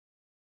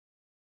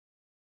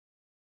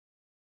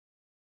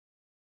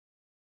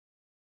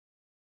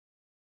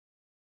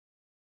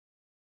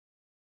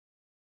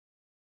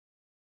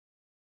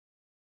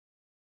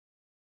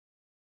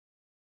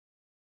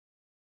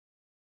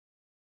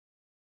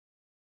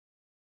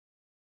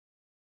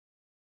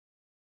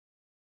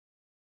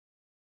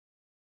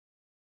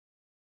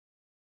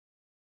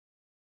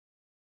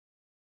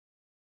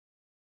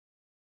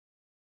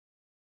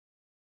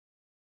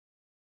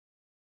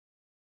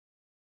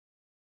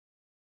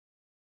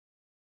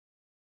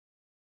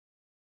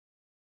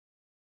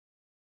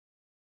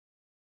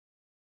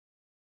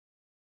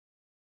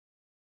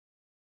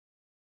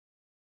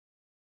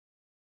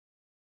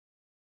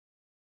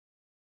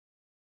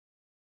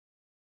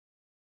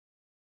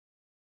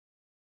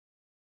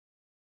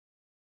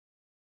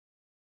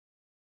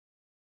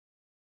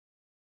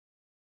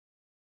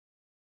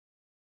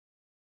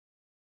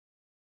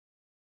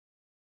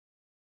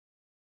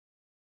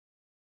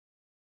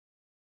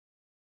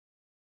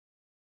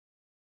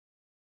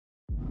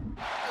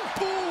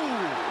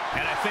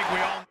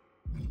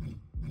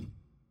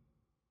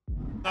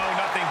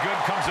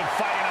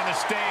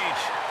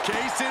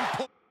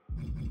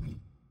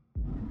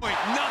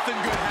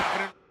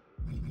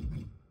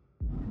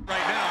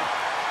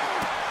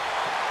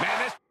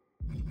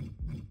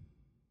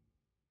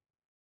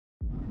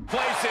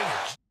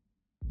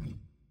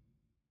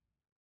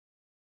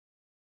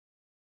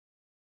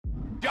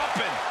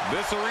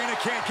This arena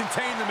can't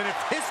contain them, and if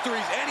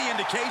history's any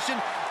indication,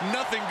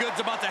 nothing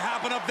good's about to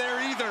happen up there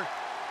either.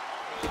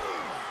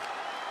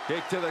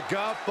 Kick to the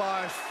gut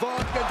by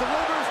Funk and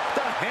delivers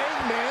the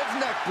Hangman's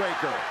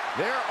neckbreaker.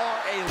 There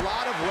are a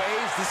lot of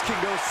ways this can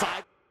go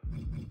sideways.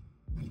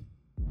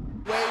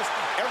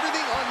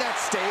 Everything on that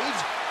stage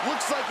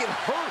looks like it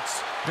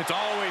hurts. It's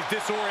always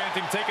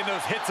disorienting taking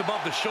those hits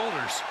above the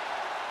shoulders.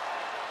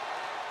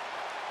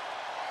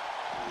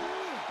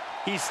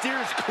 He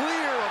steers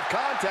clear of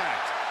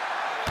contact.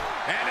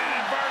 And an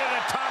inverted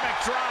atomic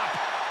drop.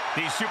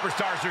 These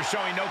superstars are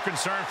showing no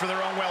concern for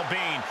their own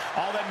well-being.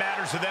 All that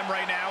matters to them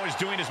right now is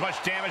doing as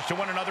much damage to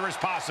one another as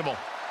possible.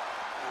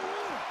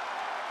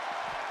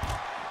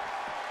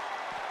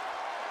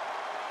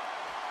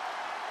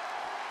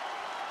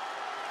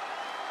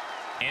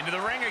 Into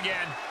the ring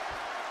again.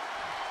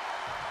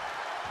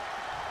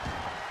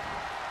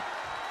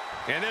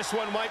 And this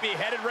one might be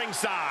headed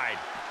ringside.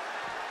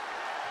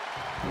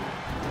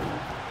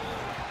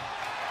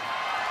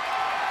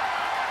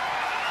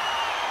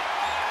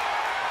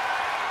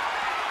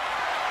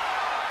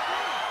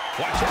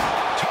 Watch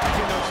out,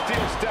 charging those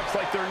steel steps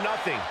like they're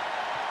nothing.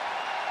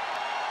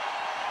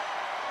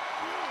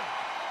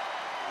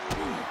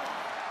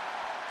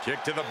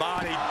 Kick to the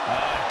body.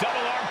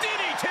 Double arm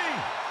DDT.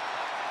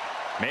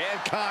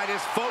 Mankind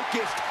is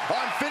focused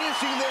on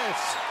finishing this.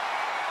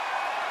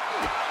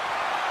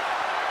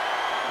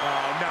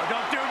 Oh, no,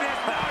 don't do this.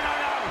 No, no,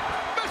 no.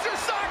 Mr.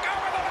 Sock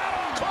over the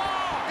metal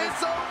claw.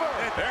 It's over.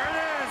 There it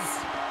is.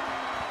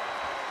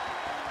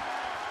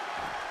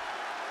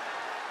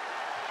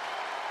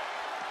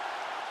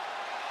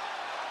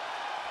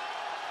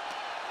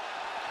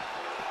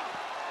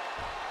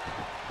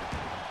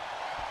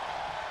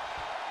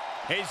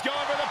 He's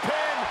going for the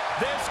pin.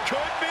 This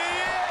could be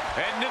it.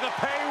 Into the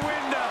pay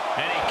window.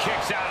 And he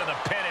kicks out of the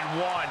pin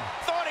and one.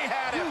 Thought he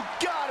had it. You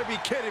gotta be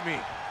kidding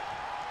me.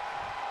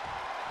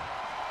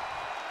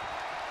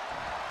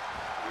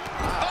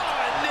 Oh,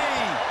 a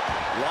knee.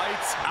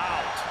 Lights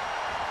out.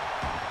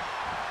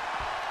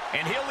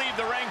 And he'll leave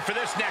the ring for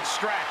this next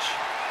stretch.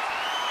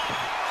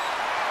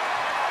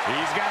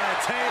 He's got a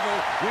table.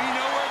 We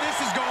know where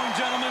this is going,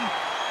 gentlemen.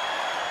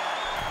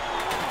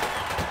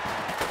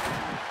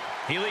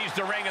 He leaves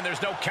the ring, and there's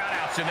no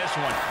countouts in this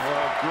one.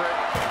 Oh, great.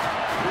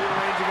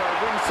 Rearranging our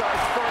ringside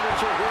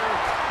furniture here.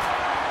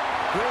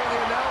 Clearing the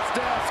announce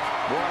desk.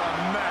 What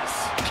a mess.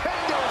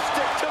 Kendo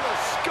stick to the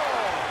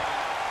skull.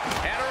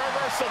 And a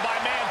reversal by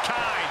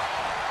Mankind.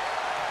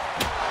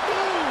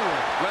 Ooh.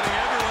 Letting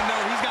everyone know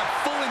he's got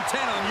full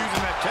intent on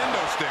using that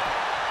kendo stick.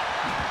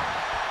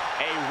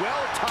 A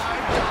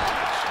well-timed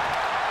dodge.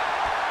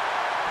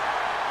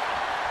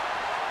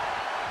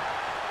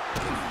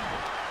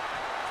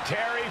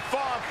 Terry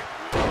Funk.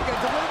 And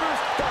delivers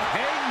the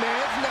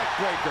Hangman's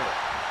neckbreaker.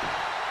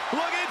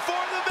 Looking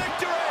for the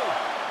victory.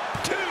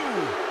 2.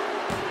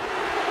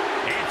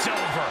 It's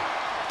over.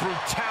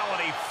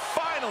 Brutality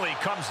finally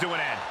comes to an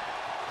end.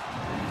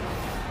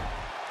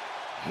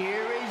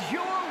 Here is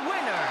your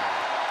winner,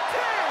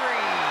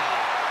 Terry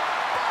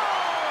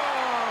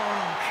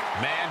Funk.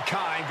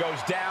 Mankind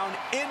goes down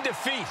in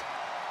defeat.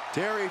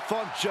 Terry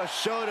Funk just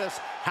showed us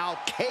how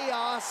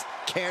chaos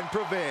can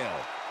prevail.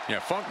 Yeah,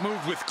 Funk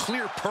moved with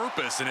clear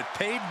purpose, and it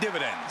paid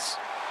dividends.